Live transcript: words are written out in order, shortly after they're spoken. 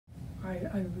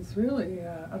I was really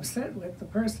upset with the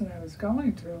person I was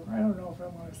going to. I don't know if I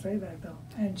want to say that though.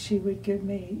 And she would give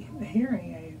me the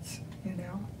hearing aids, you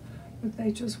know, but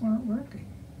they just weren't working.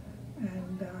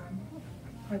 And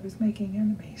I was making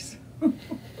enemies.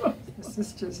 The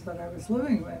sisters that I was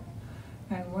living with.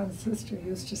 And one sister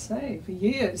used to say, for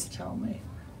years, tell me,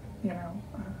 you know,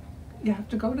 you have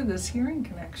to go to this hearing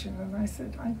connection. And I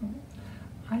said,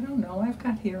 I don't know, I've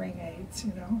got hearing aids,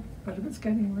 you know, but it was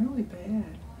getting really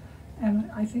bad.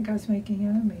 And I think I was making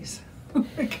enemies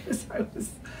because I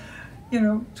was, you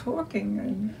know,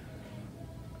 talking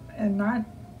and not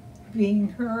being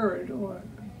heard or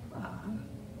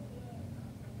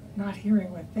not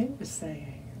hearing what they were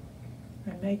saying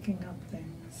and making up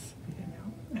things, you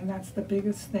know. And that's the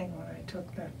biggest thing when I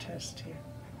took that test here,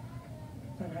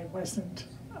 that I wasn't,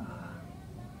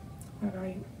 that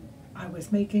I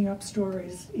was making up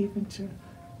stories even to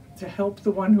help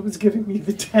the one who was giving me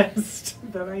the test,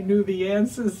 that I knew the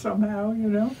answers somehow, you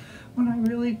know, when I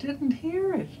really didn't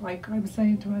hear it. Like I'm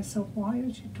saying to myself, why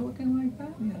is she talking like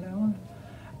that, you know?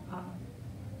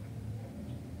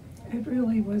 It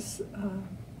really was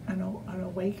an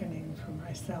awakening for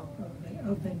myself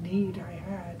of the need I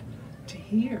had to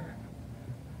hear.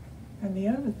 And the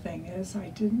other thing is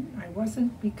I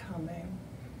wasn't becoming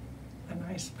a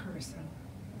nice person.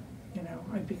 You know,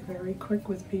 I'd be very quick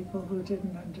with people who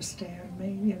didn't understand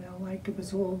me, you know, like it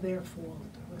was all their fault.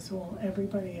 It was all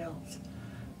everybody else.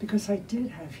 Because I did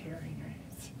have hearing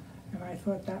aids, and I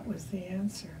thought that was the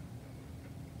answer.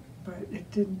 But it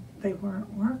didn't, they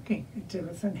weren't working. It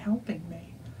wasn't helping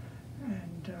me.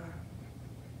 And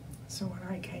so when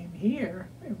I came here,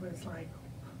 it was like,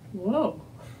 whoa,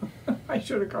 I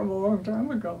should have come a long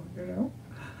time ago, you know?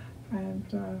 And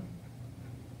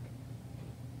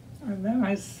then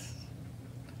I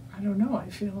don't know, I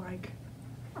feel like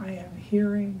I am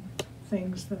hearing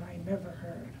things that I never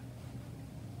heard.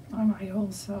 And I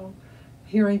also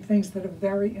hearing things that are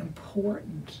very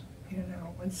important, you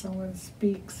know, when someone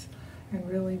speaks and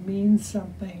really means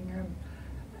something,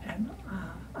 and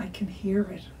I can hear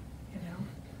it, you know,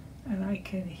 and I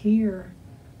can hear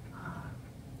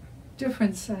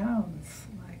different sounds.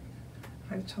 Like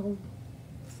I told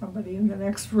somebody in the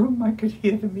next room I could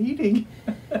hear the meeting.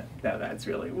 Now that's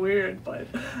really weird, but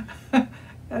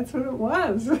that's what it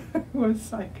was. It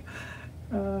was like,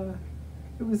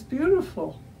 it was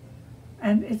beautiful.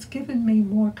 And it's given me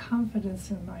more confidence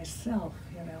in myself,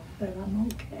 you know, that I'm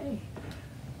okay.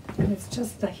 And it's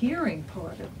just the hearing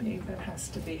part of me that has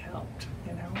to be helped,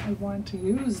 you know. I want to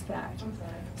use that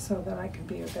so that I can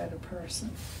be a better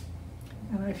person.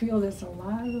 And I feel there's a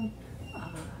lot of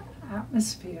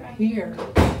atmosphere here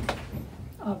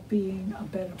of being a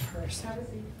better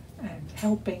person and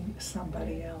helping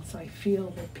somebody else. I feel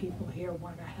that people here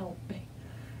want to help me,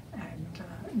 and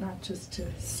not just to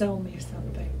sell me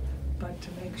something, but to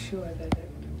make sure that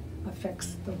it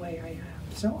affects the way I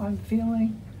am. So I'm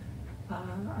feeling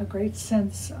a great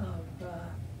sense of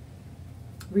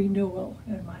renewal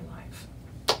in my life.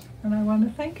 And I want to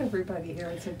thank everybody here.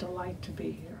 It's a delight to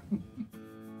be here.